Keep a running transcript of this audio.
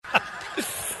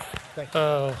Thank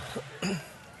you.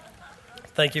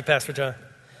 Thank you, Pastor John.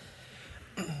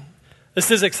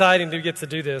 This is exciting to get to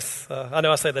do this. I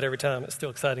know I say that every time. It's still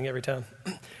exciting every time.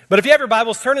 But if you have your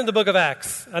Bibles, turn in the book of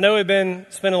Acts. I know we've been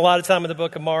spending a lot of time in the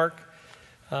book of Mark.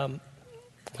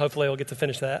 Hopefully we'll get to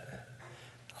finish that.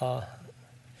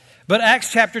 But Acts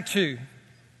chapter 2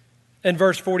 and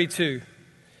verse 42. The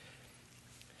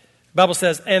Bible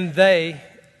says, and they,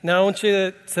 now I want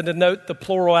you to denote the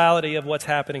plurality of what's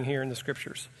happening here in the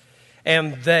scriptures.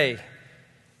 And they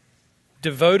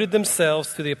devoted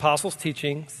themselves to the apostles'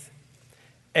 teachings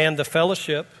and the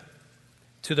fellowship,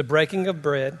 to the breaking of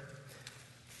bread.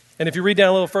 And if you read down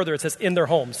a little further, it says in their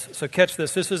homes. So catch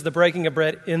this. This is the breaking of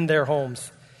bread in their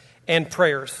homes and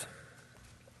prayers.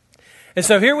 And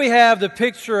so here we have the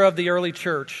picture of the early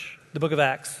church, the book of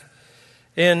Acts,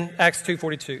 in Acts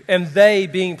 2:42. And they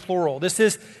being plural. This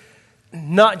is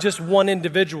not just one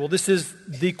individual. This is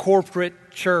the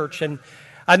corporate church. And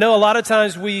I know a lot of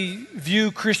times we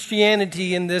view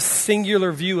Christianity in this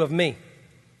singular view of me.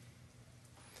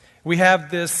 We have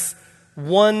this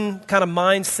one kind of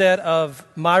mindset of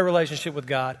my relationship with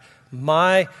God,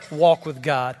 my walk with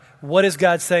God. What is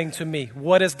God saying to me?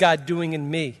 What is God doing in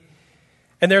me?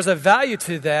 And there's a value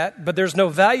to that, but there's no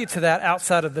value to that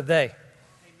outside of the they.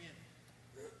 Amen.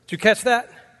 Did you catch that?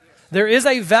 Yes. There is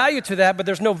a value to that, but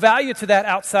there's no value to that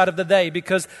outside of the they,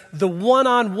 because the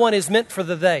one-on-one is meant for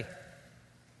the they.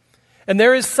 And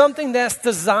there is something that's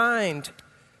designed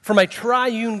from a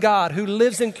triune God who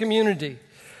lives in community,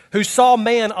 who saw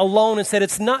man alone and said,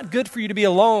 it's not good for you to be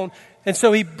alone. And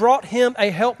so he brought him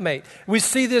a helpmate. We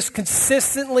see this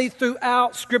consistently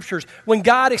throughout scriptures. When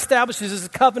God establishes his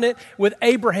covenant with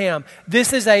Abraham,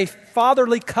 this is a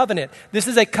fatherly covenant. This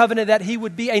is a covenant that he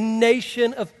would be a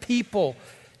nation of people.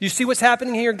 You see what's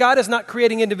happening here? God is not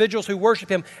creating individuals who worship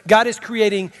him. God is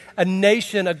creating a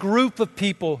nation, a group of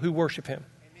people who worship him.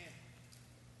 Amen.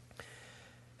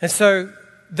 And so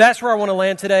that's where I want to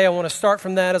land today. I want to start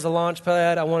from that as a launch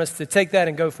pad. I want us to take that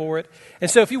and go for it.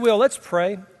 And so if you will, let's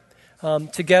pray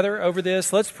together over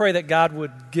this. Let's pray that God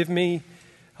would give me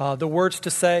the words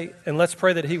to say, and let's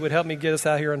pray that he would help me get us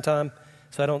out here on time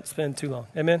so I don't spend too long.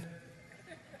 Amen?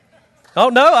 Oh,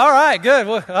 no? All right, good.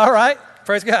 Well, all right.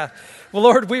 Praise God. Well,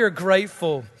 Lord, we are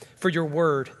grateful for your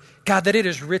word. God, that it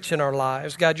is rich in our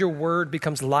lives. God, your word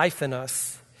becomes life in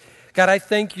us. God, I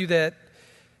thank you that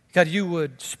God, you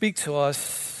would speak to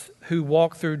us who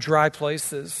walk through dry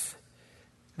places,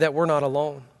 that we're not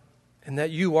alone, and that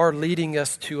you are leading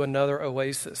us to another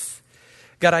oasis.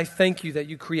 God, I thank you that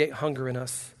you create hunger in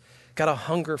us. God, a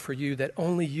hunger for you that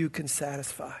only you can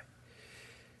satisfy.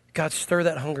 God, stir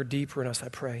that hunger deeper in us, I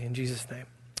pray, in Jesus' name.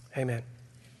 Amen.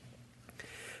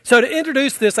 So to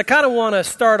introduce this, I kind of want to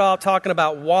start off talking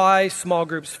about why small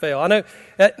groups fail. I know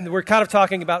that we're kind of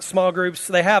talking about small groups.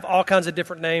 They have all kinds of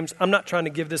different names. I'm not trying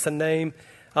to give this a name.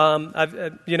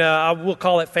 I will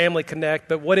call it Family Connect,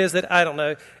 but what is it? I don't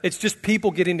know. It's just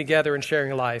people getting together and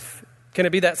sharing life. Can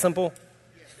it be that simple?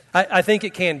 I think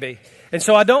it can be. And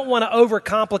so I don't want to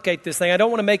overcomplicate this thing. I don't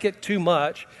want to make it too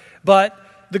much. But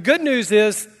the good news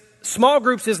is small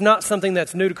groups is not something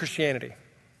that's new to Christianity.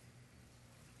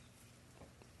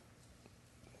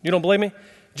 You don't believe me?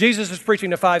 Jesus is preaching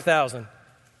to 5,000.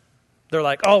 They're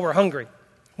like, oh, we're hungry.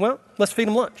 Well, let's feed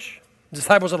them lunch. The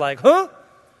disciples are like, huh?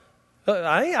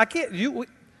 I can't.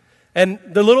 And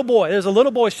there's a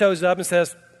little boy shows up and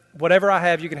says, whatever I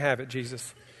have, you can have it,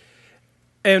 Jesus.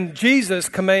 And Jesus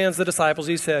commands the disciples,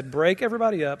 he said, break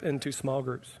everybody up into small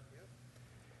groups.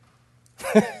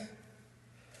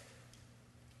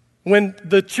 When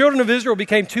the children of Israel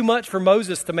became too much for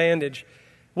Moses to manage,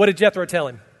 what did Jethro tell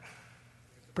him?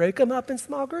 Break them up in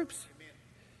small groups.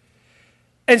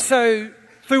 And so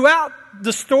throughout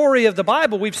the story of the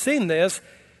Bible, we've seen this.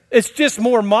 It's just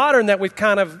more modern that we've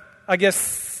kind of, I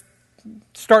guess,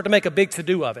 start to make a big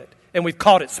to-do of it. And we've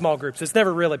called it small groups. It's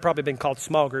never really probably been called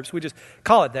small groups. We just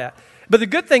call it that. But the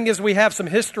good thing is we have some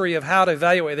history of how to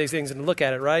evaluate these things and look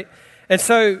at it, right? And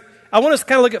so I want us to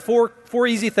kind of look at four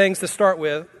easy things to start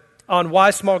with on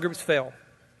why small groups fail.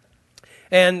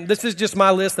 And this is just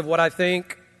my list of what I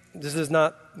think. This is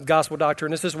not gospel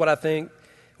doctrine. This is what I think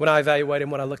when I evaluate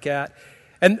and when I look at.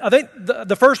 And I think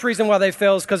the first reason why they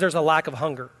fail is because there's a lack of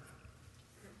hunger.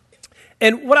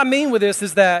 And what I mean with this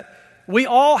is that we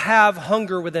all have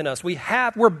hunger within us.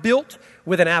 We're built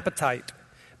with an appetite,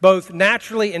 both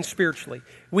naturally and spiritually.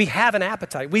 We have an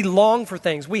appetite. We long for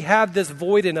things. We have this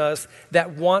void in us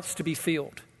that wants to be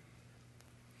filled.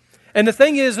 And the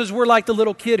thing is we're like the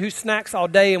little kid who snacks all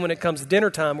day, and when it comes to dinner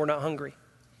time, we're not hungry.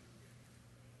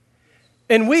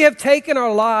 And we have taken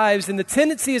our lives, and the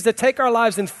tendency is to take our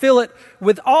lives and fill it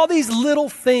with all these little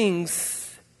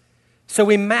things So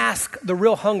we mask the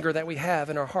real hunger that we have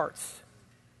in our hearts.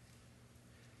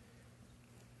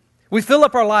 We fill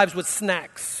up our lives with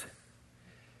snacks.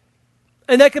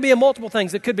 And that could be multiple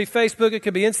things. It could be Facebook, it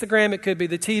could be Instagram, it could be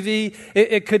the TV,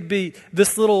 it could be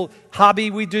this little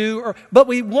hobby we do. But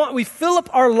we fill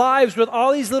up our lives with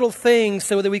all these little things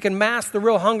so that we can mask the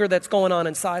real hunger that's going on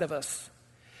inside of us.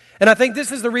 And I think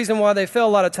this is the reason why they fail a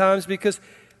lot of times, because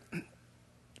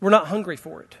we're not hungry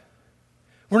for it.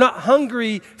 We're not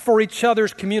hungry for each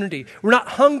other's community. We're not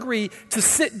hungry to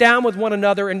sit down with one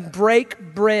another and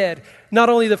break bread, not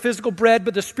only the physical bread,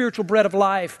 but the spiritual bread of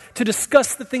life, to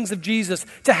discuss the things of Jesus,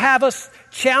 to have us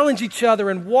challenge each other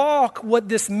and walk what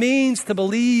this means to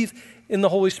believe in the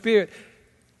Holy Spirit,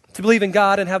 to believe in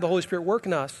God and have the Holy Spirit work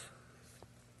in us.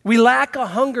 We lack a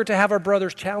hunger to have our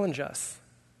brothers challenge us.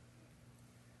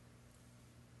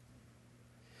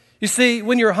 You see,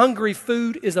 when you're hungry,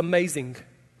 food is amazing.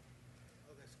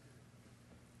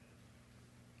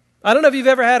 I don't know if you've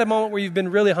ever had a moment where you've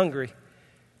been really hungry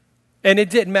and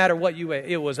it didn't matter what you ate.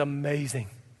 It was amazing.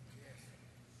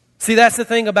 See, that's the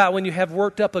thing about when you have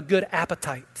worked up a good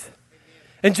appetite.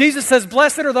 And Jesus says,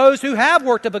 blessed are those who have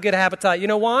worked up a good appetite. You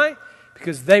know why?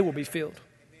 Because they will be filled.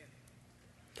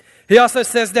 He also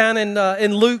says down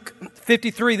in Luke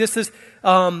 53, this is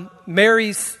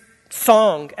Mary's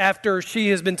song after she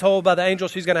has been told by the angel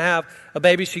she's going to have a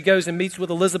baby. She goes and meets with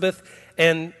Elizabeth,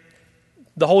 and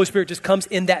the Holy Spirit just comes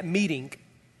in that meeting,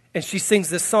 and she sings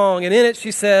this song. And in it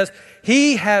she says,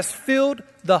 He has filled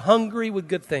the hungry with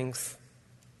good things,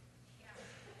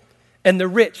 and the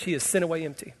rich He has sent away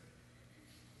empty.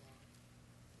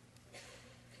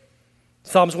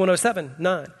 Psalms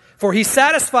 107:9. For He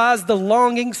satisfies the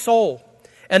longing soul,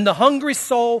 and the hungry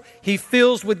soul He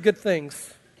fills with good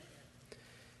things.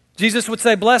 Jesus would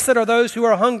say, blessed are those who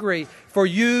are hungry, for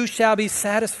you shall be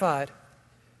satisfied.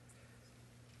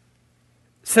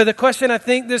 So the question I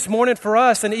think this morning for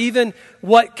us, and even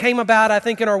what came about I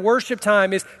think in our worship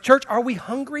time, is, church, are we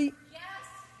hungry? Yes.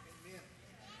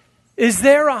 Is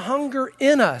there a hunger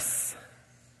in us?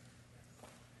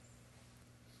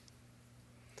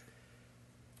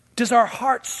 Does our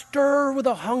heart stir with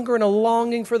a hunger and a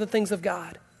longing for the things of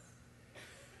God?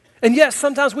 And yes,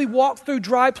 sometimes we walk through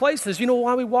dry places. You know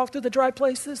why we walk through the dry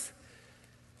places?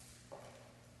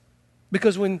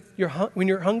 Because when you're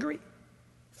hungry,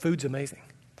 food's amazing.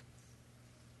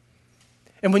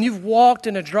 And when you've walked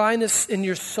in a dryness in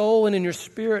your soul and in your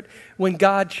spirit, when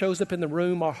God shows up in the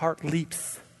room, our heart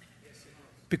leaps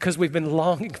because we've been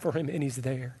longing for Him and He's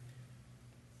there.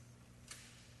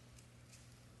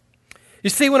 You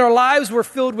see, when our lives were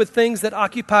filled with things that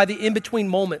occupy the in-between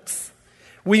moments,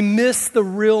 we miss the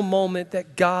real moment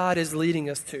that God is leading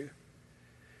us to.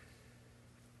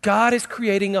 God is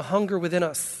creating a hunger within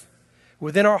us,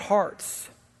 within our hearts.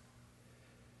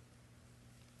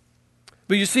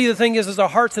 But you see, the thing is our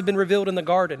hearts have been revealed in the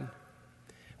garden.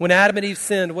 When Adam and Eve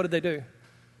sinned, what did they do?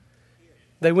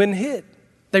 They went and hid.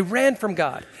 They ran from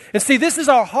God. And see, this is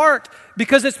our heart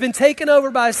because it's been taken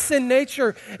over by sin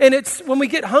nature. And it's when we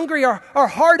get hungry, our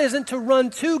heart isn't to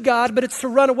run to God, but it's to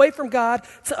run away from God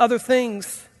to other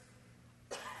things.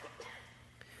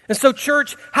 And so,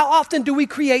 church, how often do we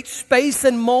create space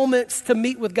and moments to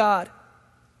meet with God?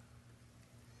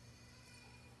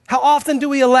 How often do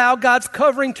we allow God's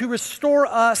covering to restore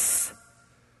us,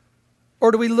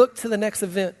 or do we look to the next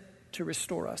event to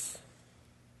restore us?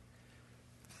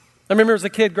 I remember as a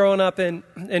kid growing up in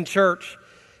church,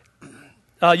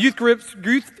 youth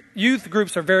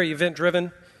groups are very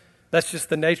event-driven. That's just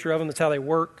the nature of them. That's how they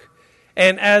work.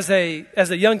 And as a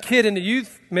young kid in the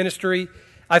youth ministry,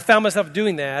 I found myself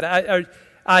doing that.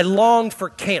 I longed for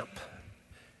camp.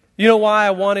 You know why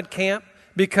I wanted camp?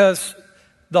 Because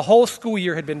the whole school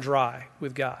year had been dry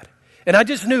with God. And I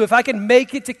just knew if I could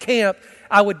make it to camp,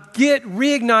 I would get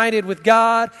reignited with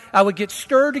God. I would get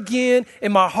stirred again,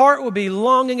 and my heart would be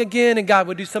longing again, and God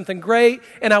would do something great,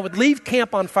 and I would leave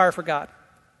camp on fire for God.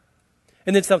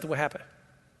 And then something would happen.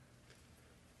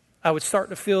 I would start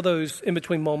to feel those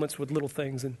in-between moments with little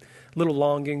things and little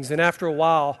longings. And after a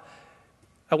while,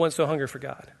 I wasn't so hungry for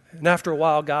God. And after a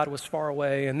while, God was far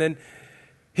away. And then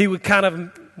He would kind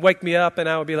of wake me up, and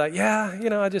I would be like, yeah,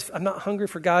 I'm not hungry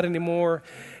for God anymore.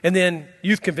 And then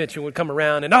youth convention would come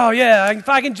around, and if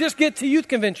I can just get to youth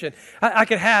convention, I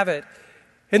could have it.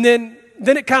 And then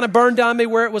it kind of burned on me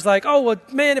where it was like,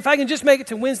 if I can just make it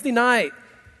to Wednesday night.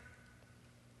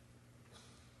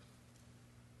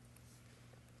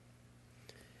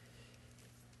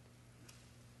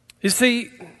 You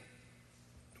see,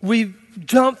 we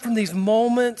jump from these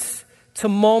moments to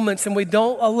moments, and we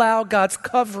don't allow God's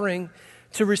covering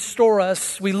to restore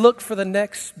us. We look for the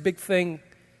next big thing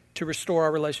to restore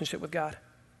our relationship with God.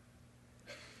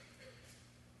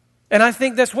 And I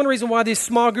think that's one reason why these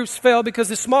small groups fail, because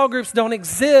the small groups don't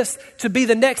exist to be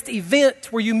the next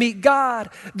event where you meet God.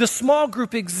 The small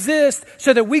group exists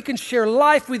so that we can share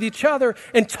life with each other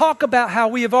and talk about how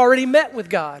we have already met with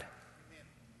God.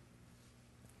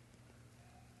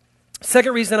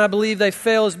 Second reason I believe they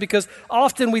fail is because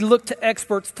often we look to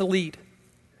experts to lead.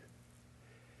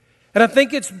 And I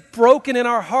think it's broken in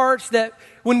our hearts that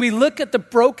when we look at the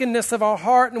brokenness of our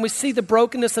heart and we see the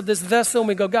brokenness of this vessel and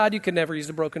we go, God, you can never use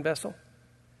a broken vessel.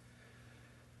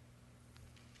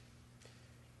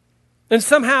 And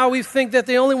somehow we think that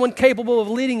the only one capable of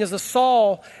leading is a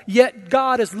Saul, yet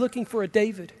God is looking for a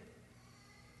David.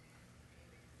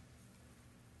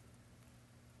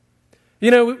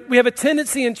 You know, we have a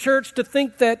tendency in church to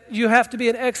think that you have to be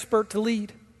an expert to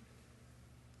lead.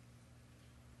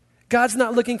 God's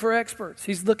not looking for experts.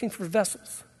 He's looking for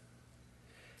vessels.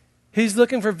 He's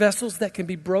looking for vessels that can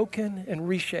be broken and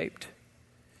reshaped.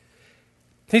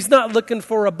 He's not looking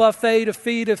for a buffet to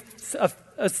feed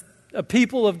a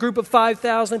people, a group of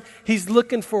 5,000. He's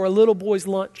looking for a little boy's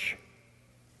lunch.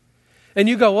 And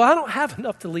you go, well, I don't have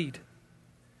enough to lead.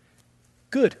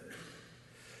 Good.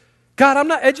 God, I'm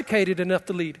not educated enough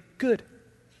to lead. Good.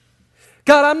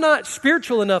 God, I'm not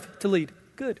spiritual enough to lead.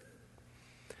 Good.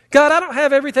 God, I don't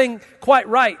have everything quite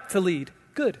right to lead.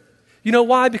 Good. You know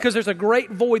why? Because there's a great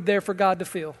void there for God to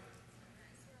fill.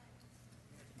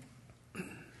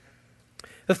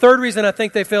 The third reason I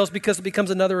think they fail is because it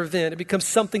becomes another event. It becomes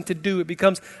something to do. It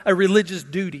becomes a religious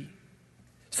duty.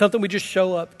 Something we just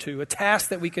show up to. A task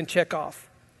that we can check off.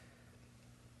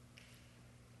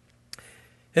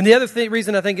 And the other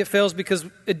reason I think it fails is because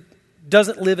it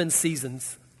doesn't live in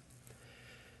seasons.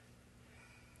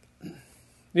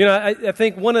 You know, I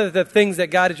think one of the things that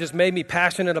God has just made me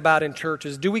passionate about in church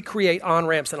is, do we create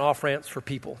on-ramps and off-ramps for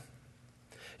people?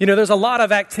 You know, there's a lot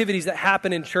of activities that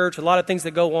happen in church, a lot of things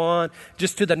that go on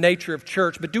just to the nature of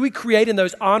church. But do we create in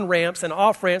those on-ramps and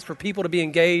off-ramps for people to be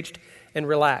engaged and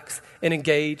relax, and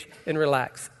engage and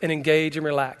relax, and engage and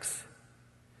relax?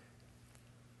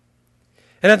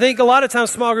 And I think a lot of times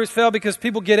small groups fail because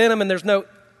people get in them and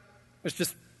it's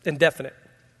just indefinite.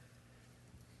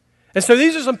 And so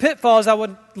these are some pitfalls I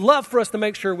would love for us to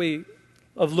make sure we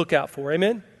look out for.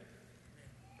 Amen?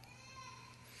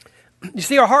 You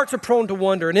see, our hearts are prone to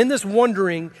wonder. And in this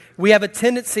wondering, we have a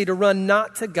tendency to run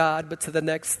not to God, but to the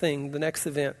next thing, the next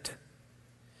event.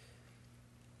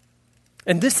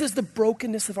 And this is the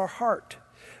brokenness of our heart.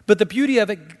 But the beauty of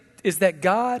it is that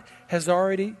God has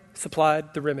already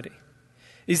supplied the remedy.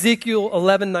 Ezekiel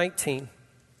 11:19.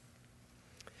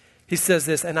 He says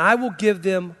this, and I will give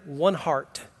them one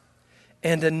heart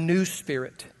and a new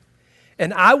spirit.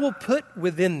 And I will put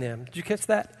within them, did you catch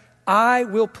that? I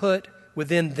will put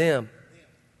within them.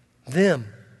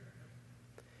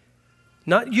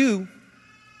 Not you,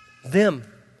 them.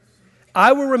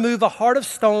 I will remove a heart of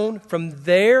stone from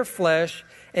their flesh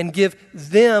and give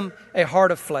them a heart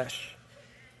of flesh.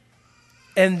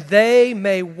 And they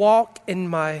may walk in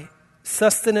my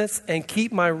sustenance and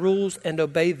keep my rules and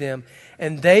obey them.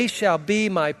 And they shall be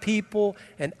my people,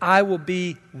 and I will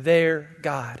be their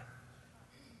God.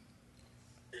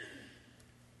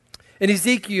 In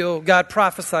Ezekiel, God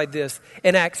prophesied this.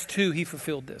 In Acts 2, he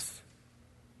fulfilled this.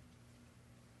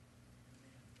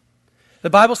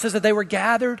 The Bible says that they were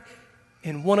gathered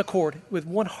in one accord, with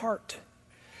one heart.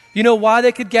 You know why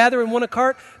they could gather in one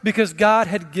accord? Because God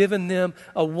had given them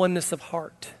a oneness of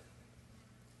heart.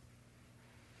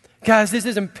 Guys, this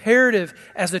is imperative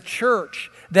as a church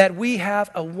that we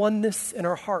have a oneness in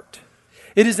our heart.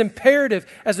 It is imperative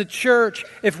as a church,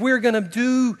 if we're going to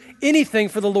do anything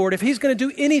for the Lord, if He's going to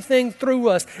do anything through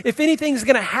us, if anything's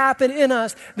going to happen in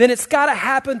us, then it's got to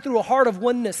happen through a heart of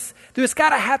oneness. It's got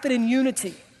to happen in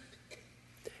unity.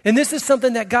 And this is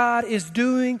something that God is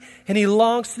doing, and He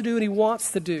longs to do, and He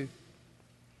wants to do.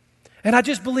 And I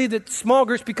just believe that small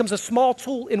groups becomes a small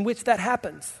tool in which that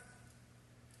happens.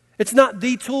 It's not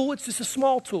the tool, it's just a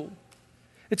small tool.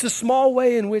 It's a small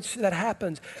way in which that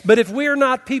happens. But if we're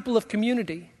not people of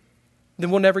community,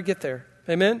 then we'll never get there.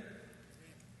 Amen?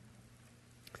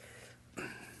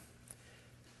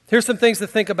 Here's some things to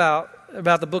think about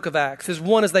the book of Acts.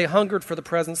 One is they hungered for the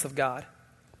presence of God.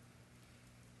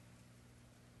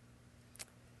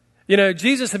 You know,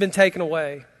 Jesus had been taken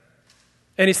away.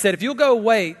 And He said, if you'll go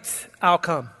wait, I'll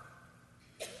come.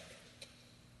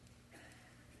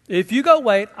 If you go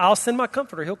wait, I'll send my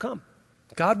comforter. He'll come.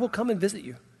 God will come and visit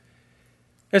you.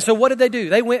 And so what did they do?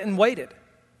 They went and waited.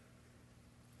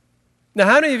 Now,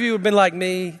 how many of you have been like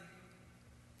me?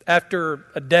 After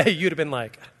a day, you'd have been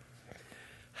like,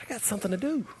 I got something to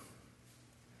do.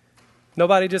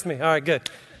 Nobody, just me. All right, good.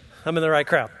 I'm in the right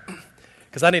crowd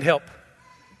because I need help.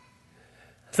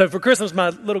 So for Christmas, my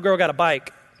little girl got a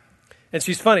bike. And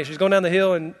she's funny. She's going down the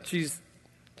hill, and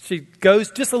she goes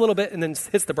just a little bit and then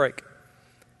hits the brake.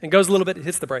 And goes a little bit and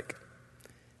hits the brake.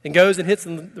 And goes and hits.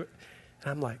 And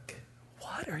I'm like,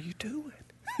 what are you doing?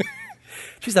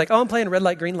 She's like, oh, I'm playing red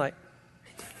light, green light.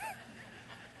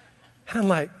 And I'm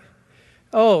like,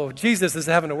 oh, Jesus is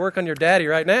having to work on your daddy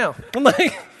right now. I'm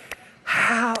like,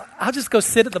 how? I'll just go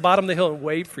sit at the bottom of the hill and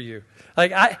wait for you.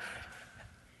 Like,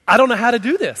 I don't know how to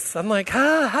do this. I'm like,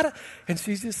 how do? And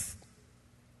she's just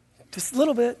a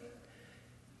little bit.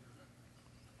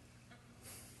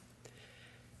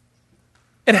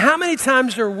 And how many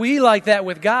times are we like that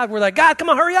with God? We're like, God, come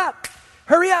on, hurry up,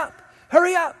 hurry up,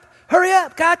 hurry up, hurry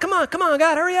up. God, come on,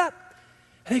 God, hurry up.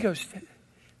 And he goes,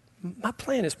 my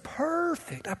plan is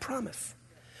perfect, I promise.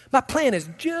 My plan is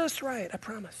just right, I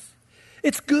promise.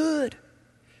 It's good.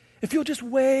 If you'll just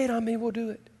wait on me, we'll do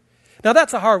it. Now,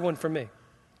 that's a hard one for me.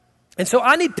 And so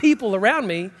I need people around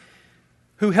me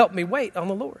who help me wait on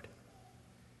the Lord.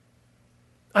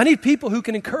 I need people who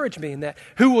can encourage me in that,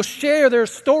 who will share their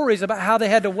stories about how they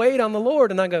had to wait on the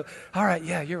Lord. And I go, all right,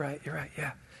 yeah, you're right,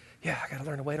 yeah, I got to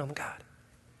learn to wait on God.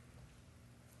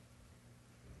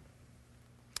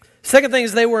 Second thing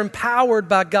is they were empowered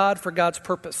by God for God's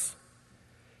purpose.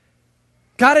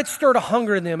 God had stirred a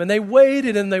hunger in them, and they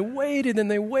waited and they waited and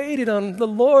they waited on the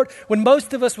Lord. When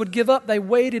most of us would give up, they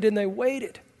waited and they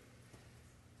waited.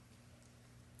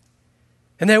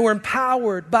 And they were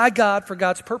empowered by God for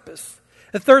God's purpose.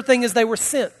 The third thing is they were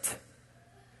sent.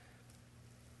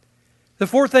 The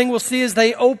fourth thing we'll see is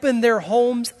they opened their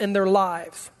homes and their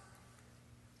lives.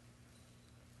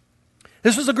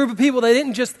 This was a group of people, they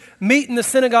didn't just meet in the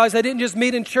synagogues, they didn't just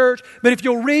meet in church, but if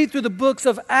you'll read through the books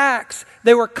of Acts,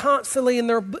 they were constantly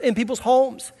in people's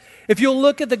homes. If you'll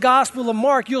look at the Gospel of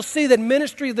Mark, you'll see that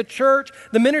ministry of the church,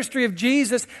 the ministry of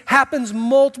Jesus, happens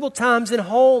multiple times in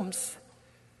homes.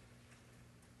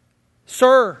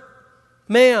 Sir,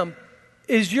 ma'am,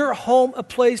 is your home a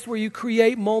place where you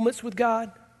create moments with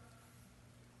God?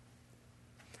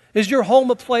 Is your home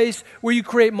a place where you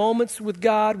create moments with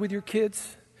God, with your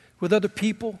kids, with other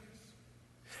people?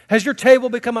 Has your table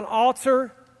become an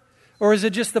altar, or is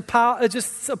it just a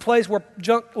place where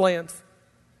junk lands?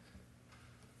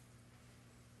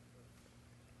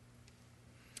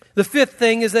 The fifth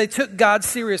thing is they took God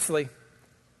seriously.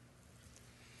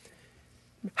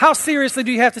 How seriously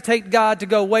do you have to take God to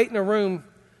go wait in a room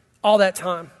all that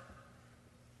time?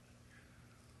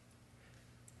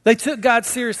 They took God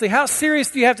seriously. How serious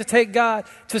do you have to take God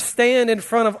to stand in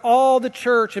front of all the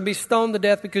church and be stoned to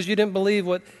death because you didn't believe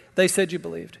what they said you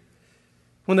believed?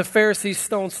 When the Pharisees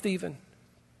stoned Stephen.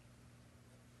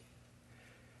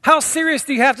 How serious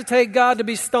do you have to take God to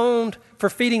be stoned for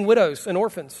feeding widows and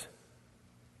orphans?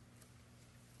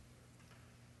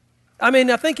 I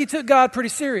mean, I think he took God pretty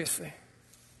seriously.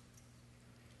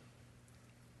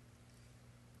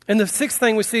 And the sixth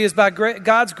thing we see is by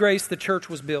God's grace, the church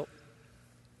was built.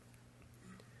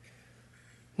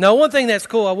 Now, one thing that's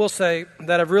cool, I will say,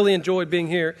 that I've really enjoyed being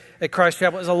here at Christ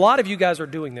Chapel is a lot of you guys are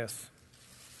doing this.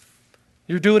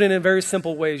 You're doing it in very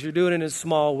simple ways. You're doing it in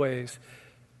small ways.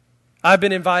 I've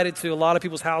been invited to a lot of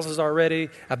people's houses already.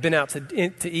 I've been out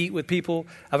to eat with people.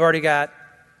 I've already got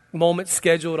moments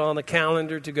scheduled on the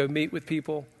calendar to go meet with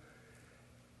people.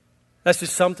 That's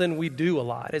just something we do a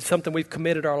lot. It's something we've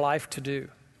committed our life to do.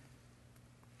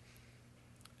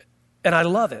 And I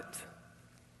love it.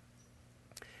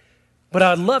 But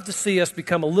I'd love to see us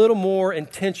become a little more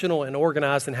intentional and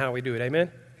organized in how we do it. Amen?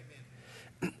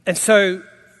 And so,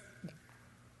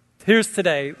 here's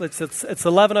today. It's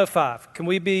 11:05. Can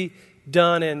we be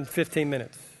done in 15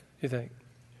 minutes, you think,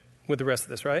 with the rest of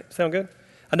this, right? Sound good?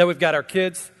 I know we've got our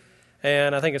kids,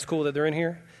 and I think it's cool that they're in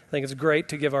here. I think it's great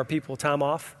to give our people time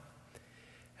off.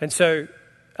 And so,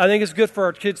 I think it's good for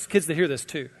our kids to hear this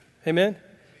too. Amen?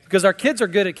 Because our kids are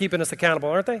good at keeping us accountable,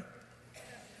 aren't they?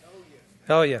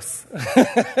 Oh, yes.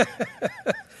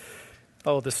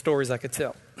 Oh, the stories I could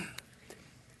tell.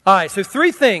 All right, so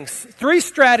three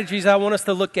strategies I want us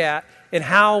to look at in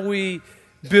how we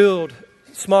build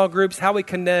small groups, how we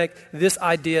connect this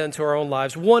idea into our own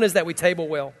lives. One is that we table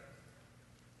well.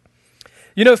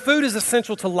 You know, food is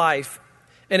essential to life,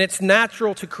 and it's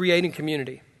natural to creating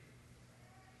community.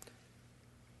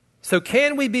 So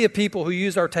can we be a people who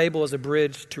use our table as a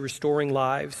bridge to restoring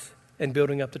lives and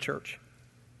building up the church?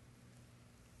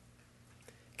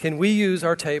 Can we use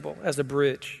our table as a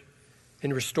bridge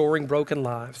in restoring broken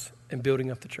lives and building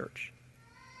up the church?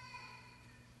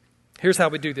 Here's how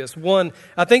we do this. One,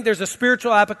 I think there's a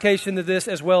spiritual application to this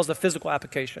as well as a physical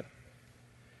application.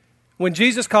 When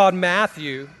Jesus called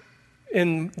Matthew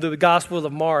in the Gospel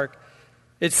of Mark,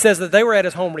 it says that they were at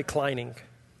his home reclining.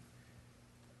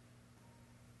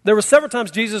 There were several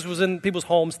times Jesus was in people's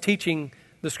homes teaching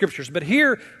the scriptures, but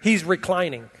here he's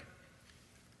reclining.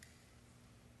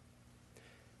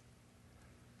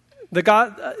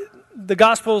 The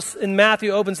Gospels in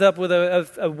Matthew opens up with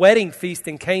a wedding feast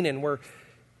in Canaan where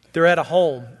they're at a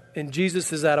home and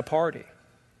Jesus is at a party.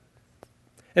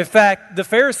 In fact, the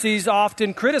Pharisees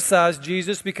often criticized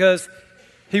Jesus because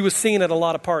he was seen at a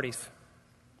lot of parties.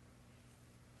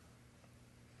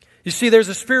 You see, there's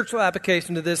a spiritual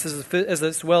application to this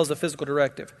as well as a physical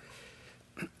directive.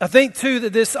 I think, too,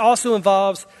 that this also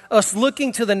involves us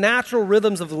looking to the natural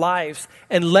rhythms of life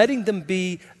and letting them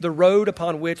be the road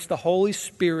upon which the Holy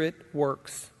Spirit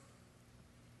works.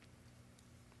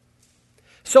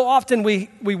 So often we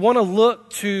want to look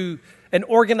to an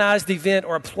organized event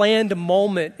or a planned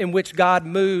moment in which God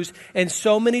moves, and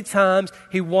so many times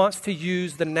He wants to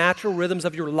use the natural rhythms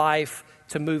of your life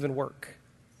to move and work.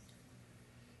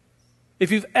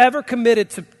 If you've ever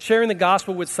committed to sharing the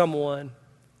gospel with someone,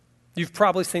 you've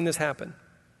probably seen this happen.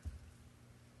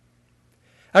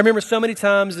 I remember so many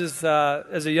times as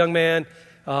a young man,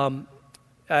 I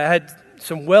had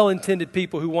some well-intended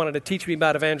people who wanted to teach me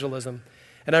about evangelism.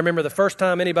 And I remember the first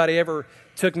time anybody ever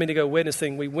took me to go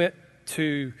witnessing, we went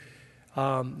to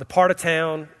the part of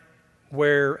town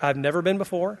where I've never been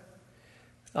before.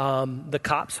 The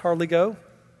cops hardly go,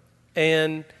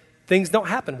 and things don't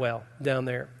happen well down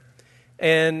there.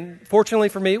 And fortunately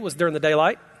for me, it was during the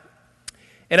daylight.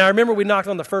 And I remember we knocked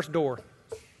on the first door,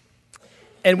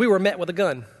 and we were met with a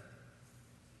gun.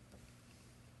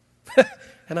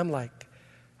 And I'm like,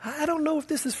 I don't know if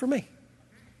this is for me.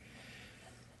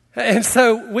 And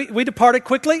so we departed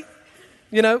quickly,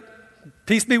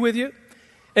 peace be with you.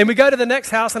 And we go to the next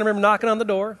house, and I remember knocking on the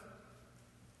door.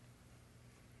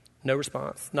 No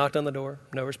response. Knocked on the door,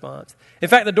 no response. In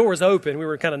fact, the door was open. We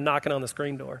were kind of knocking on the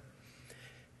screen door.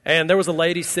 And there was a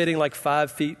lady sitting like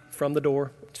 5 feet from the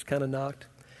door, just kind of knocked.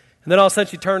 And then all of a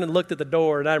sudden she turned and looked at the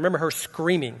door, and I remember her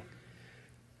screaming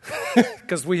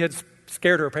because we had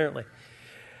scared her apparently.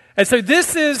 And so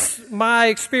this is my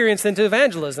experience into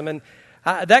evangelism, and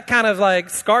that kind of like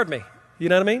scarred me, you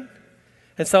know what I mean?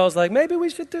 And so I was like, maybe we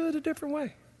should do it a different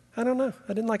way. I don't know.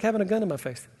 I didn't like having a gun in my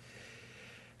face.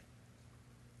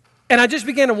 And I just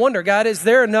began to wonder, God, is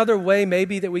there another way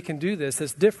maybe that we can do this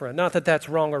that's different? Not that that's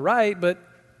wrong or right, but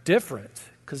different,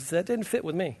 because that didn't fit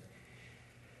with me.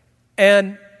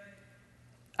 And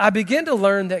I began to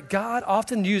learn that God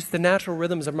often used the natural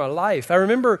rhythms of my life. I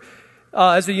remember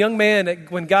as a young man,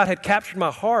 when God had captured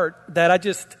my heart, that I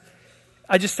just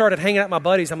started hanging out with my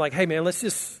buddies. I'm like, hey man, we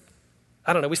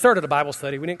started a Bible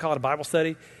study. We didn't call it a Bible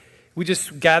study. We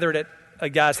just gathered at a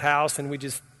guy's house and we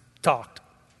just talked.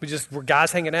 We just were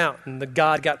guys hanging out, and the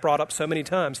God got brought up so many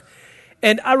times.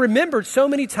 And I remembered so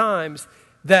many times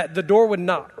that the door would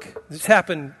knock. This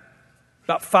happened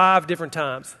about 5 different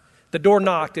times. The door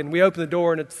knocked, and we opened the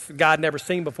door, and it's a guy I'd never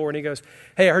seen before, and he goes,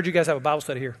 hey, I heard you guys have a Bible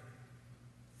study here.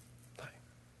 Like,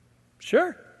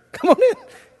 sure, come on in.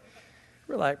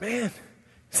 We're like, man.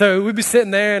 So we'd be sitting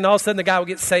there, and all of a sudden the guy would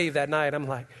get saved that night. I'm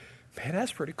like, man,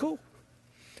 that's pretty cool.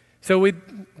 So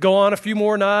we'd go on a few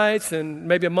more nights, and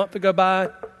maybe a month would go by,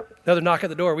 another knock at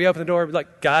the door. We open the door, we'd be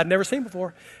like, God, never seen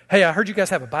before. Hey, I heard you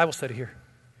guys have a Bible study here.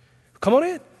 Come on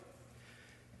in.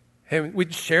 And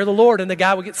we'd share the Lord, and the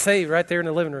guy would get saved right there in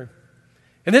the living room.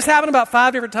 And this happened about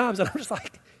 5 different times, and I'm just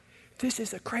like, this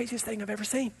is the craziest thing I've ever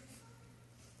seen.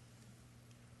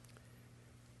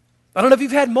 I don't know if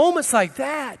you've had moments like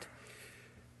that.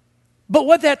 But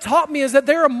what that taught me is that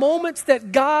there are moments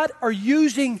that God are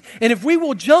using, and if we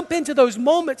will jump into those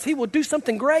moments, He will do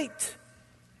something great.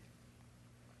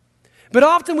 But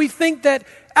often we think that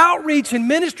outreach and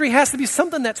ministry has to be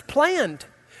something that's planned,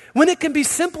 when it can be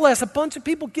simple as a bunch of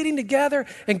people getting together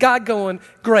and God going,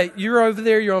 great, you're over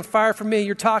there, you're on fire for me,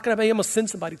 you're talking about me, I'm going to send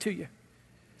somebody to you.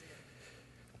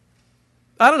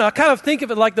 I don't know, I kind of think of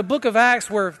it like the book of Acts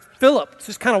where Philip's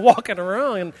just kind of walking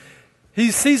around and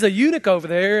he sees a eunuch over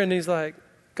there and he's like,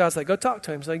 God's like, go talk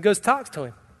to him. So he goes talks to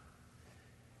him.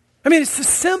 I mean, it's as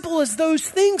simple as those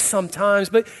things sometimes,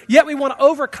 but yet we want to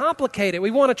overcomplicate it. We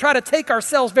want to try to take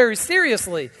ourselves very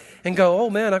seriously and go,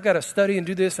 oh man, I've got to study and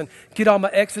do this and get all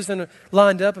my X's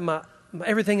lined up and my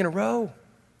everything in a row.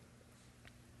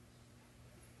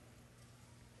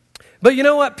 But you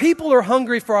know what? People are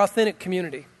hungry for authentic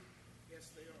community.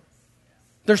 Yes, they are.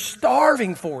 They're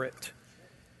starving for it.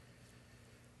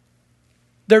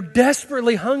 They're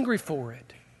desperately hungry for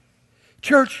it.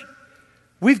 Church,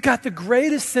 we've got the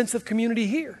greatest sense of community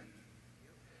here.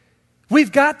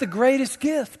 We've got the greatest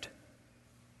gift.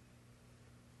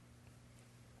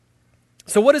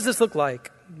 So what does this look like?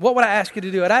 What would I ask you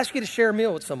to do? I'd ask you to share a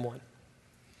meal with someone.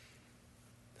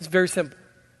 It's very simple.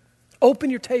 Open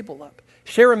your table up.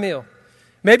 Share a meal.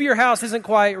 Maybe your house isn't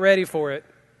quite ready for it.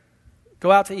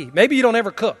 Go out to eat. Maybe you don't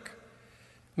ever cook.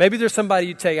 Maybe there's somebody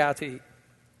you take out to eat.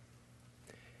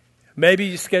 Maybe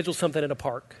you schedule something in a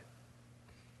park.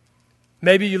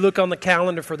 Maybe you look on the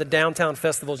calendar for the downtown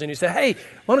festivals and you say, hey,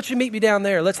 why don't you meet me down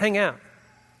there? Let's hang out.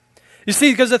 You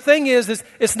see, because the thing is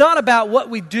it's not about what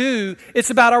we do. It's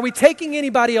about, are we taking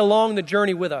anybody along the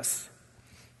journey with us?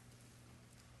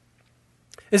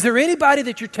 Is there anybody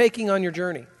that you're taking on your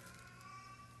journey?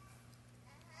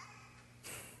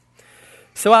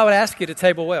 So I would ask you to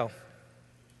table well.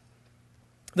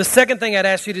 The second thing I'd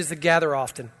ask you is to gather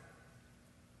often.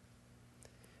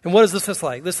 And what does this look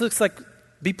like? This looks like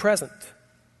be present,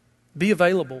 be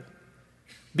available,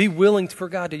 be willing for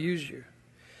God to use you.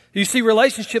 You see,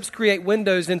 relationships create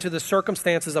windows into the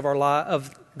circumstances of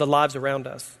of the lives around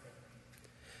us.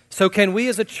 So can we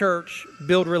as a church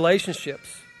build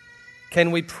relationships?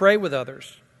 Can we pray with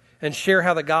others and share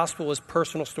how the gospel is a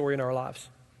personal story in our lives?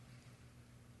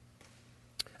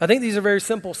 I think these are very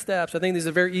simple steps. I think these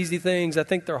are very easy things. I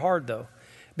think they're hard, though,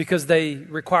 because they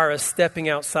require us stepping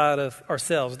outside of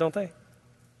ourselves, don't they?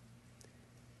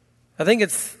 I think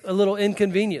it's a little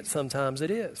inconvenient sometimes. It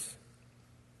is.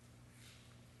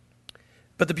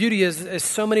 But the beauty is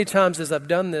so many times as I've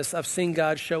done this, I've seen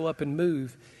God show up and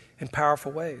move in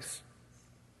powerful ways.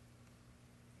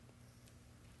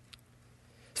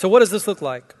 So what does this look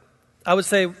like? I would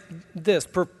say this,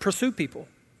 pursue people.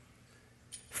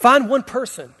 Find one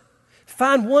person.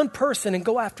 Find one person and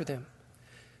go after them.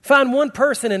 Find one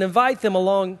person and invite them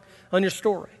along on your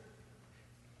story.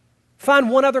 Find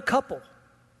one other couple.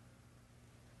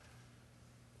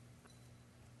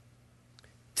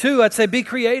 2, I'd say be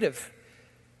creative.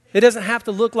 It doesn't have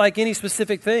to look like any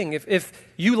specific thing. If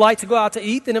you like to go out to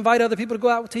eat, then invite other people to go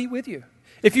out to eat with you.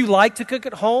 If you like to cook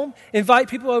at home, invite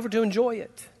people over to enjoy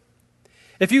it.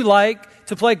 If you like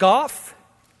to play golf,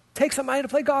 take somebody to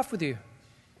play golf with you.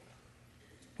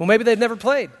 Well, maybe they've never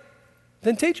played.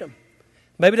 Then teach them.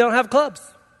 Maybe they don't have clubs.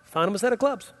 Find them a set of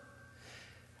clubs.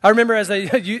 I remember as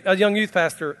a young youth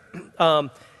pastor, I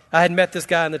had met this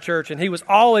guy in the church, and he was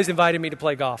always inviting me to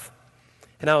play golf.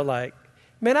 And I was like,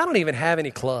 man, I don't even have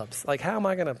any clubs. Like, how am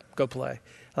I going to go play?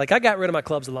 Like, I got rid of my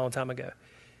clubs a long time ago.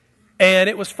 And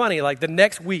it was funny. Like, the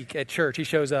next week at church, he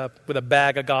shows up with a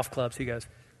bag of golf clubs. He goes,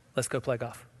 let's go play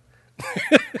golf.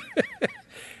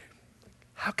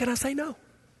 How can I say no?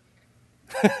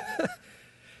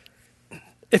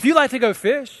 If you like to go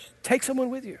fish, take someone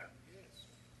with you.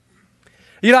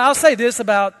 You know, I'll say this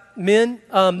about men.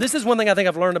 This is one thing I think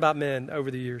I've learned about men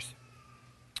over the years.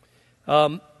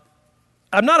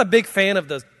 I'm not a big fan of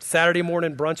the Saturday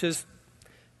morning brunches.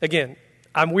 Again,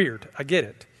 I'm weird. I get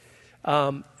it.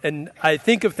 And I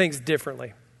think of things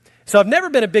differently. So I've never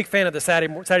been a big fan of the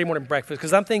Saturday morning breakfast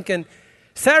because I'm thinking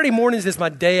Saturday mornings is my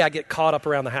day I get caught up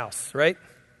around the house, right?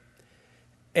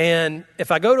 And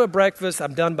if I go to a breakfast,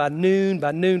 I'm done by noon.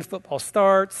 By noon, football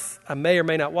starts. I may or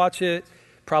may not watch it,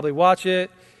 probably watch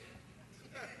it.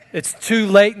 It's too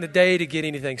late in the day to get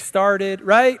anything started,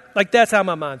 right? Like, that's how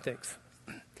my mind thinks.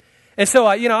 And so,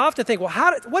 I often think,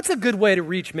 well, what's a good way to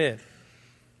reach men?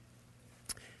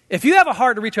 If you have a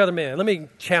heart to reach other men, let me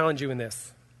challenge you in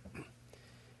this.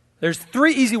 There's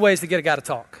 3 easy ways to get a guy to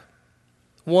talk.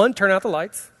 1, turn out the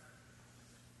lights.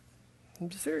 I'm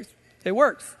just serious. It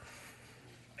works.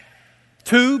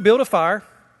 2, build a fire.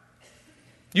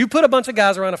 You put a bunch of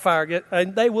guys around a fire,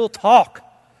 and they will talk.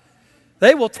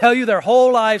 They will tell you their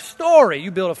whole life story. You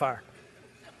build a fire.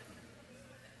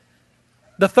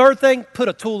 The 3rd thing, put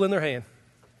a tool in their hand.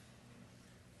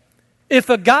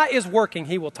 If a guy is working,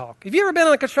 he will talk. Have you ever been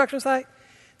on a construction site?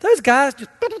 Those guys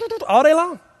just all day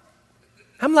long.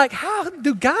 I'm like, how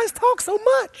do guys talk so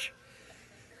much?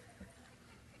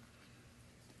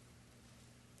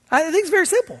 I think it's very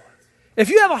simple. If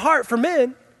you have a heart for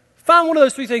men, find one of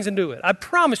those 3 things and do it. I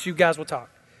promise you guys will talk.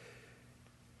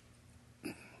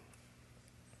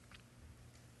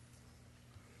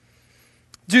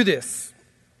 Do this.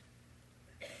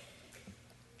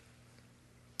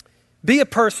 Be a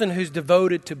person who's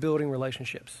devoted to building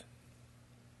relationships.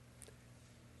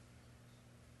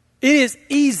 It is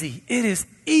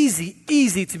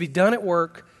easy to be done at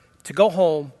work, to go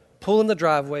home, pull in the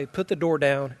driveway, put the door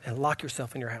down, and lock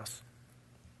yourself in your house.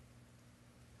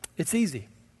 It's easy.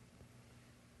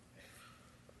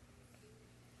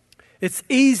 It's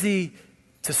easy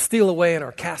to steal away in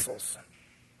our castles.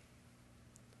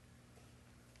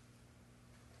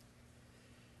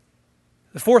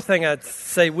 The 4th thing I'd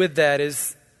say with that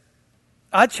is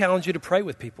I challenge you to pray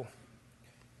with people.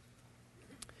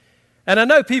 And I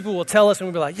know people will tell us and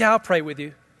we'll be like, yeah, I'll pray with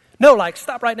you. No,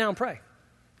 stop right now and pray.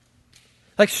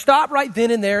 Like, stop right then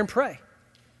and there and pray.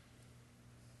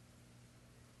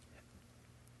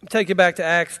 I'll take you back to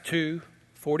Acts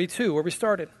 2:42, where we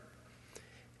started.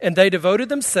 And they devoted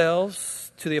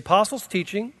themselves to the apostles'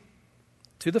 teaching,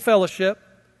 to the fellowship,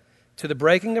 to the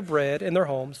breaking of bread in their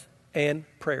homes, and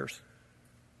prayers.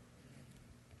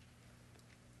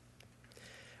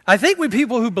 I think we're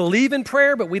people who believe in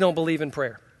prayer, but we don't believe in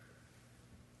prayer.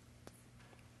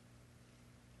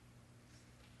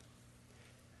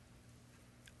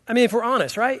 I mean, if we're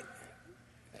honest, right?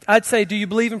 I'd say, do you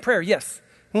believe in prayer? Yes.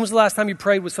 When was the last time you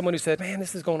prayed with someone who said, man,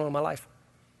 this is going on in my life?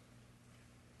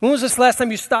 When was this last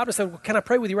time you stopped and said, well, can I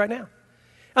pray with you right now?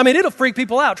 I mean, it'll freak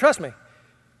people out, trust me.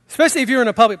 Especially if you're in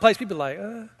a public place, people are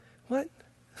like, what?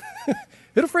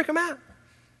 It'll freak them out.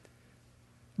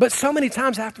 But so many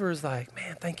times afterwards, like,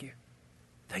 man, thank you.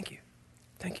 Thank you.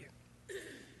 Thank you.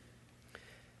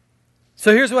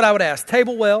 So here's what I would ask.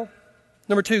 Table well.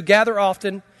 Number 2, gather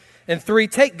often. And 3,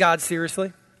 take God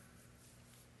seriously.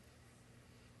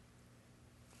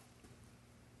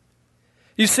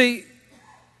 You see,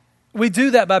 we do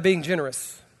that by being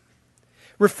generous.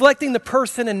 Reflecting the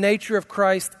person and nature of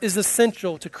Christ is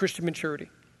essential to Christian maturity.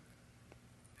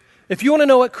 If you want to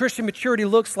know what Christian maturity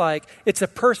looks like, it's a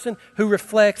person who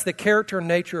reflects the character and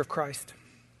nature of Christ.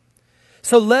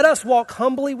 So let us walk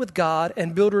humbly with God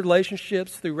and build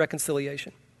relationships through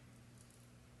reconciliation.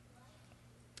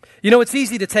 You know, it's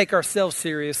easy to take ourselves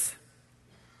serious,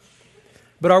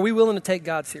 but are we willing to take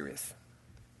God serious?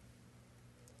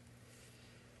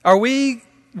 Are we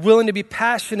willing to be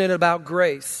passionate about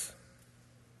grace?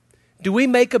 Do we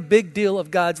make a big deal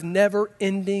of God's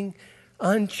never-ending,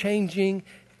 unchanging,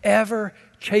 ever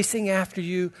chasing after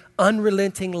you,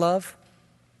 unrelenting love?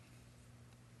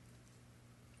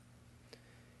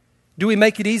 Do we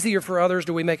make it easier for others?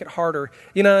 Do we make it harder?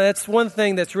 You know, that's one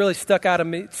thing that's really stuck out to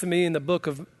me in the book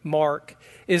of Mark,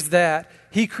 is that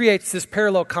he creates this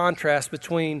parallel contrast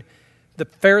between the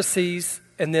Pharisees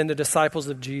and then the disciples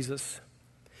of Jesus.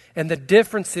 And the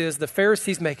difference is the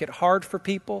Pharisees make it hard for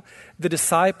people. The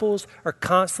disciples are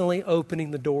constantly opening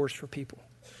the doors for people.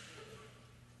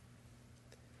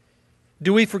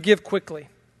 Do we forgive quickly?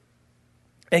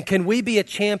 And can we be a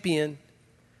champion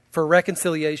for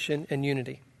reconciliation and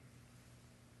unity?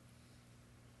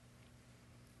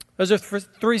 Those are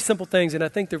 3 simple things, and I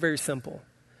think they're very simple.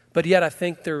 But yet I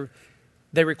think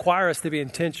they require us to be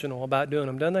intentional about doing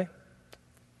them, don't they?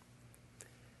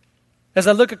 As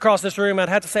I look across this room, I'd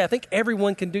have to say I think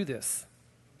everyone can do this.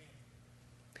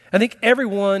 I think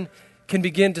everyone can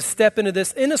begin to step into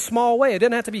this in a small way. It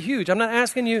doesn't have to be huge. I'm not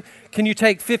asking you, can you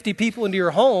take 50 people into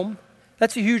your home?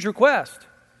 That's a huge request.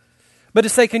 But to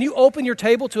say, can you open your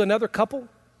table to another couple?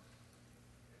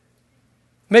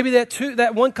 Maybe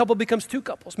that one couple becomes 2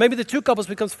 couples. Maybe the 2 couples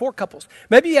becomes 4 couples.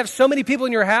 Maybe you have so many people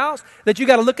in your house that you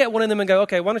got to look at one of them and go,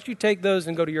 okay, why don't you take those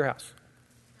and go to your house?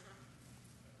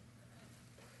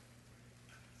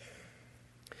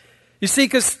 You see,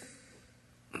 because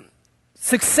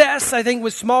success, I think,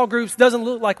 with small groups doesn't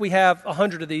look like we have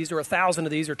 100 of these or 1,000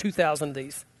 of these or 2,000 of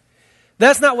these.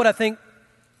 That's not what I think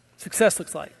success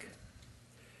looks like.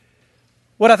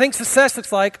 What I think success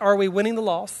looks like, are we winning the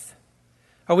lost?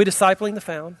 Are we discipling the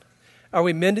found? Are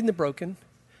we mending the broken?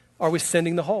 Are we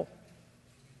sending the whole?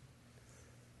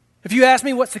 If you ask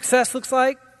me what success looks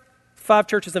like, 5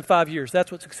 churches in 5 years. That's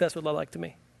what success would look like to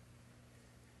me.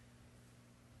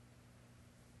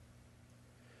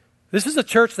 This is a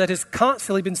church that has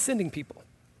constantly been sending people.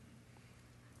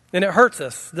 And it hurts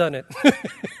us, doesn't it?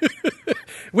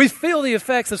 We feel the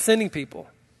effects of sending people.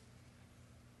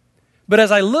 But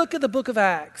as I look at the book of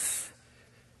Acts,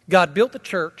 God built the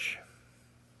church,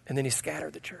 and then he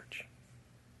scattered the church.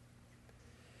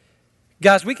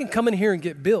 Guys, we can come in here and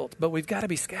get built, but we've got to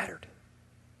be scattered.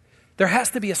 There has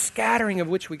to be a scattering of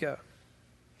which we go.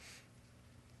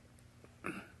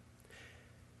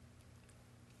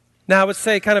 Now, I would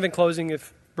say, kind of in closing,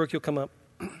 if Brooke, you'll come up.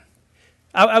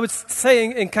 I would say,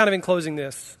 in closing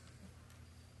this,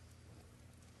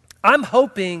 I'm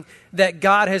hoping that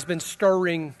God has been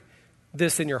stirring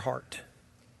this in your heart.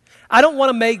 I don't want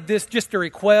to make this just a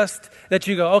request that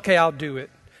you go, okay, I'll do it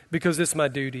because it's my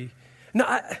duty. No,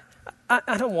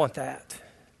 I don't want that.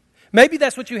 Maybe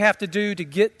that's what you have to do to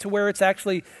get to where it's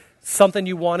actually something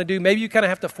you want to do. Maybe you kind of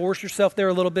have to force yourself there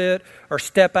a little bit or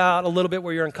step out a little bit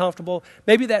where you're uncomfortable.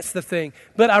 Maybe that's the thing.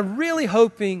 But I'm really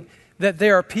hoping that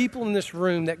there are people in this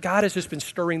room that God has just been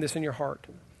stirring this in your heart.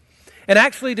 And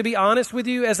actually, to be honest with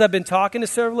you, as I've been talking to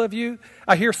several of you,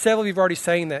 I hear several of you already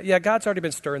saying that. Yeah, God's already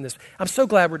been stirring this. I'm so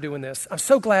glad we're doing this. I'm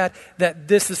so glad that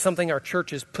this is something our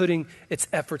church is putting its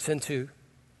efforts into.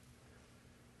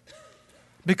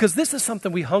 Because this is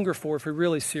something we hunger for if we're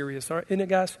really serious, isn't it,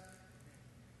 guys?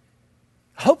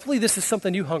 hopefully this is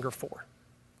something you hunger for.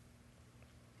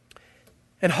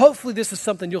 And hopefully this is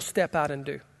something you'll step out and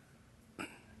do.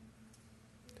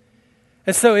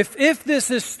 And so if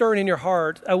this is stirring in your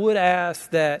heart, I would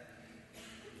ask that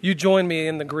you join me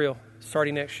in the grill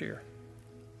starting next year.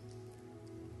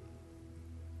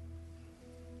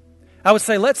 I would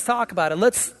say, let's talk about it.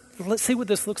 Let's see what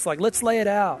this looks like. Let's lay it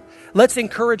out. Let's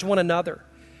encourage one another.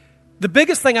 The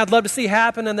biggest thing I'd love to see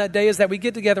happen on that day is that we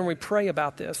get together and we pray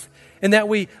about this and that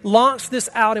we launch this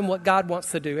out in what God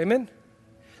wants to do. Amen?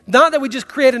 Not that we just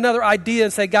create another idea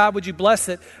and say, God, would you bless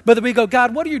it? But that we go,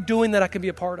 God, what are you doing that I can be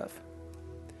a part of?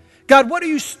 God, what are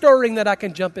you stirring that I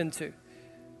can jump into?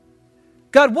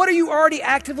 God, what are you already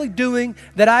actively doing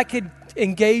that I could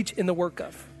engage in the work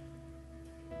of?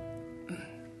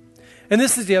 And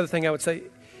this is the other thing I would say.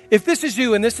 If this is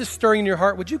you and this is stirring in your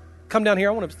heart, would you come down here?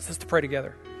 I want us to pray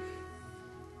together.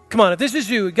 Come on, if this is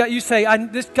you, you say,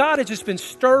 this God has just been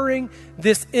stirring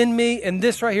this in me, and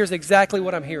this right here is exactly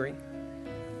what I'm hearing.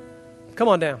 Come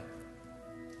on down.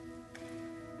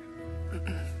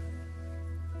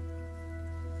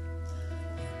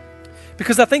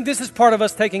 Because I think this is part of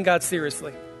us taking God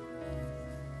seriously.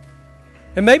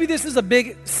 And maybe this is a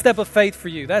big step of faith for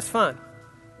you. That's fine.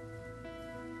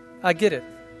 I get it.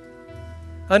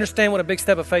 I understand what a big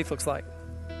step of faith looks like.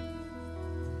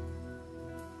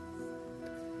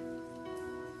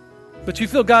 But you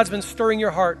feel God's been stirring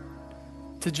your heart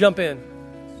to jump in.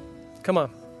 Come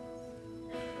on.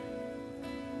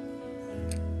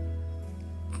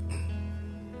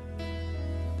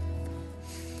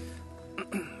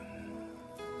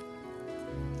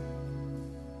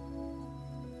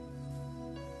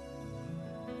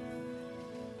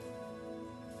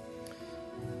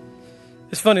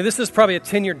 It's funny, this is probably a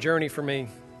 10-year journey for me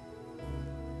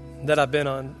that I've been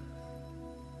on.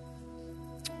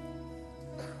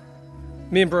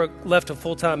 Me and Brooke left a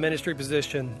full-time ministry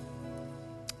position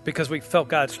because we felt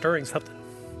God stirring something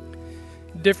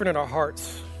different in our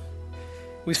hearts.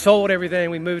 We sold everything.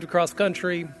 We moved across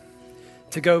country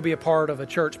to go be a part of a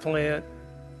church plant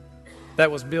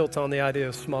that was built on the idea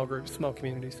of small groups, small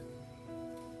communities.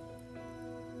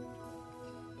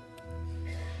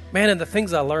 Man, and the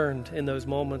things I learned in those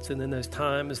moments and in those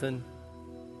times, and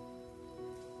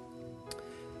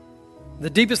the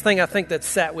deepest thing I think that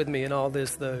sat with me in all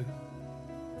this, though,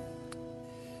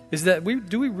 is that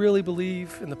do we really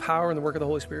believe in the power and the work of the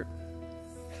Holy Spirit?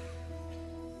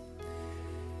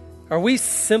 Are we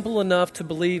simple enough to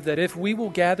believe that if we will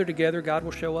gather together, God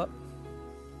will show up?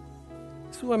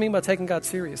 That's what I mean by taking God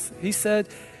serious. He said,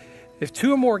 if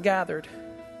two or more are gathered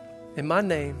in my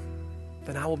name,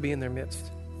 then I will be in their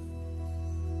midst.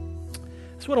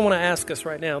 That's what I want to ask us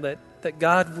right now, that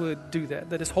God would do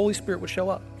that His Holy Spirit would show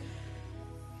up.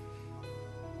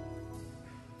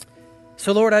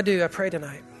 So Lord, I pray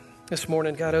tonight, this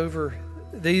morning, God, over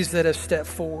these that have stepped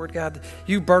forward. God,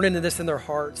 you burn into this in their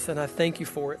hearts, and I thank you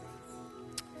for it.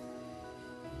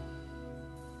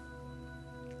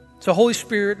 So Holy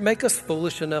Spirit, make us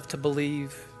foolish enough to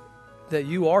believe that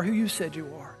you are who you said you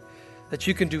are, that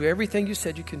you can do everything you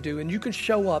said you can do, and you can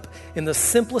show up in the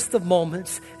simplest of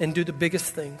moments and do the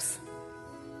biggest things.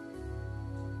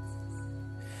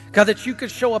 God, that you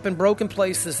could show up in broken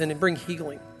places and bring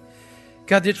healing.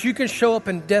 God, that you can show up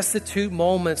in destitute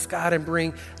moments, God, and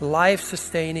bring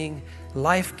life-sustaining,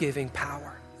 life-giving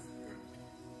power.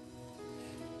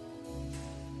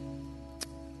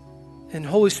 And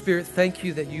Holy Spirit, thank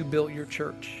you that you built your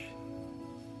church.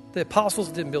 The apostles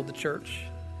didn't build the church.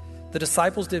 The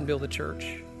disciples didn't build the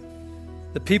church.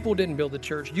 The people didn't build the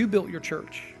church. You built your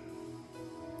church.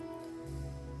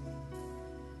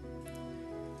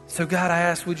 So God, I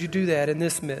ask, would you do that in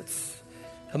this midst?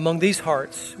 Among these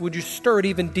hearts, would you stir it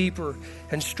even deeper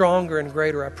and stronger and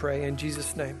greater, I pray, in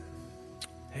Jesus' name.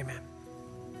 Amen.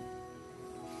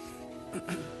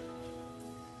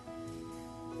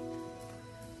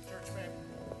 Church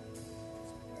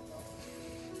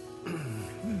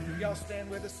family, y'all stand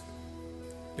with us?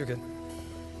 You're good.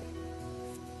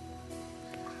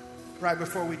 Right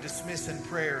before we dismiss in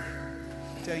prayer,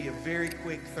 I'll tell you a very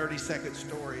quick 30-second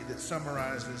story that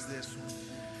summarizes this one.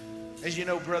 As you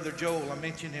know, Brother Joel, I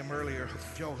mentioned him earlier,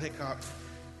 Joel Hickox.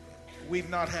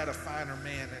 We've not had a finer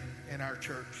man in our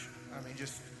church. I mean,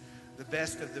 just the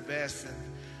best of the best. And,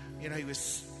 you know, he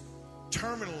was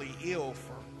terminally ill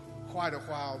for quite a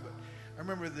while. But I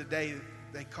remember the day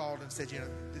they called and said, you know,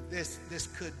 this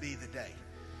could be the day.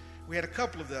 We had a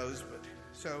couple of those, but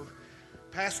so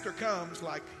pastor comes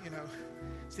like, you know,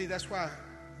 see, that's why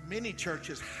many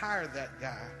churches hire that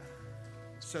guy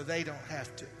so they don't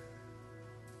have to.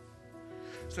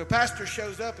 So pastor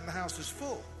shows up and the house is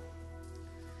full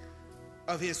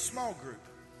of his small group.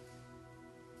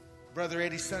 Brother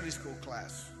Eddie's Sunday school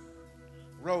class,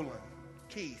 Roland,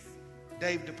 Keith,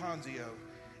 Dave DePonzio,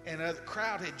 and a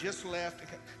crowd had just left.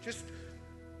 Just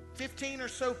 15 or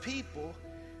so people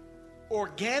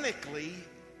organically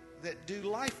that do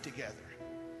life together.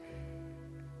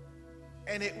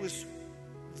 And it was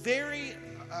very,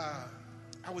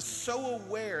 I was so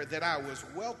aware that I was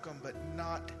welcome, but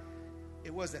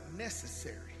it wasn't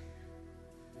necessary.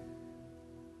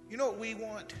 You know what we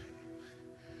want?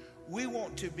 We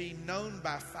want to be known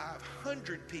by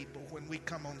 500 people when we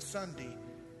come on Sunday,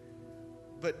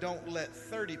 but don't let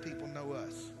 30 people know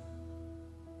us.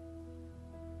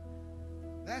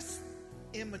 That's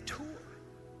immature.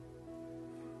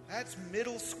 That's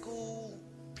middle school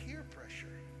peer pressure.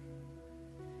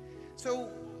 So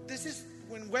this is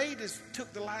when Wade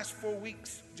took the last 4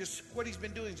 weeks, just what he's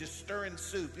been doing is just stirring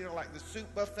soup. You know, like the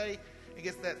soup buffet, it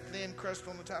gets that thin crust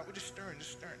on the top. We're just stirring.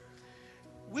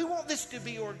 We want this to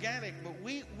be organic, but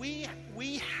we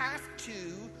have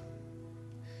to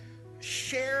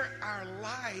share our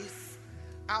life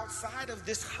outside of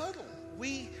this huddle.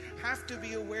 We have to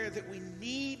be aware that we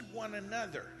need one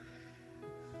another.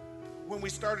 When we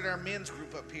started our men's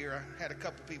group up here, I had a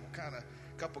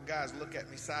couple guys look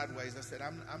at me sideways. I said,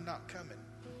 I'm not coming.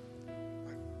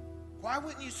 Like, why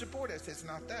wouldn't you support us? It's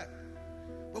not that.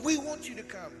 But we want you to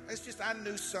come. It's just I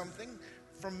knew something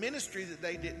from ministry that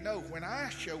they didn't know. When I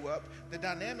show up, the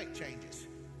dynamic changes.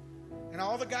 And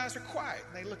all the guys are quiet,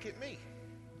 and they look at me.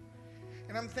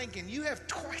 And I'm thinking, you have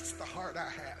twice the heart I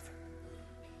have.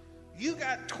 You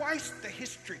got twice the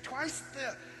history,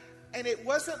 and it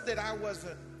wasn't that I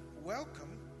wasn't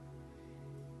welcome.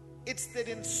 It's that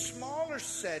in smaller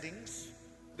settings,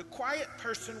 the quiet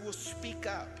person will speak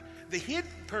up. The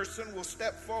hidden person will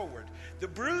step forward. The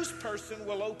bruised person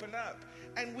will open up.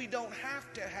 And we don't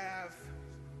have to have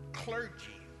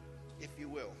clergy, if you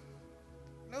will.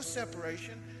 No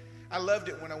separation. I loved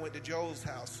it when I went to Joel's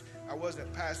house. I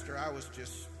wasn't pastor, I was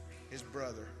just his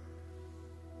brother.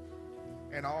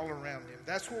 And all around him.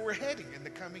 That's where we're heading in the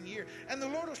coming year. And the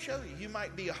Lord will show you. You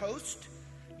might be a host.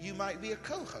 You might be a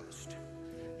co-host.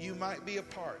 You might be a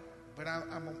part. But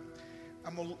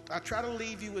I try to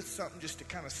leave you with something just to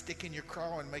kind of stick in your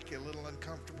craw and make you a little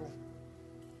uncomfortable.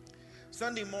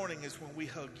 Sunday morning is when we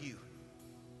hug you.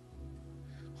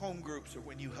 Home groups are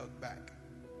when you hug back.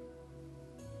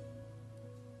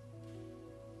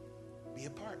 Be a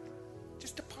part.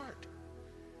 Just a part.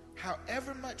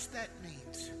 However much that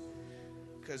means.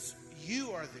 Because you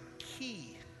are the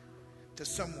key to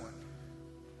someone.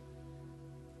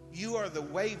 You are the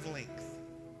wavelength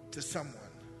to someone.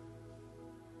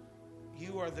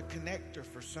 You are the connector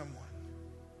for someone.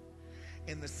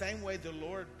 In the same way the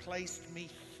Lord placed me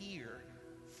here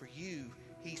for you,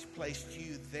 He's placed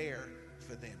you there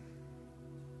for them.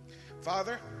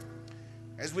 Father,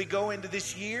 as we go into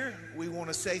this year, we want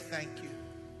to say thank you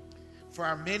for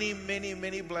our many, many,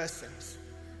 many blessings.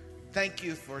 Thank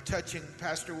you for touching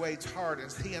Pastor Wade's heart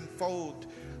as he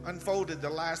unfolded the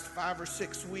last 5 or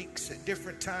 6 weeks at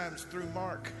different times through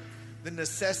Mark, the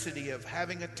necessity of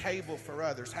having a table for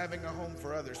others, having a home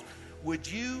for others. Would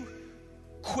you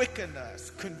quicken us,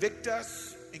 convict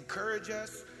us, encourage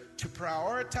us to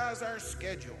prioritize our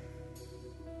schedule,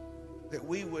 that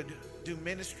we would do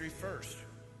ministry first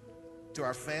to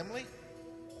our family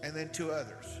and then to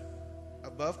others,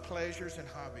 above pleasures and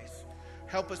hobbies.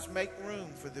 Help us make room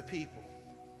for the people.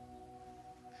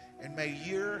 And may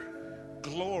your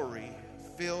glory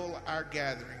fill our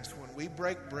gatherings when we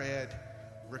break bread,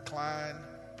 recline,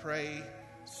 pray,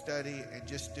 study, and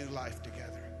just do life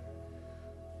together.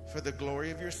 For the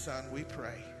glory of your Son, we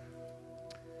pray.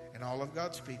 And all of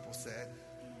God's people said,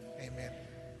 amen.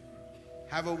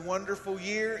 Have a wonderful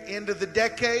year. End of the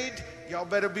decade. Y'all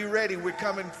better be ready. We're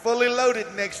coming fully loaded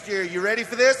next year. You ready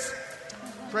for this?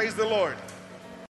 Praise the Lord.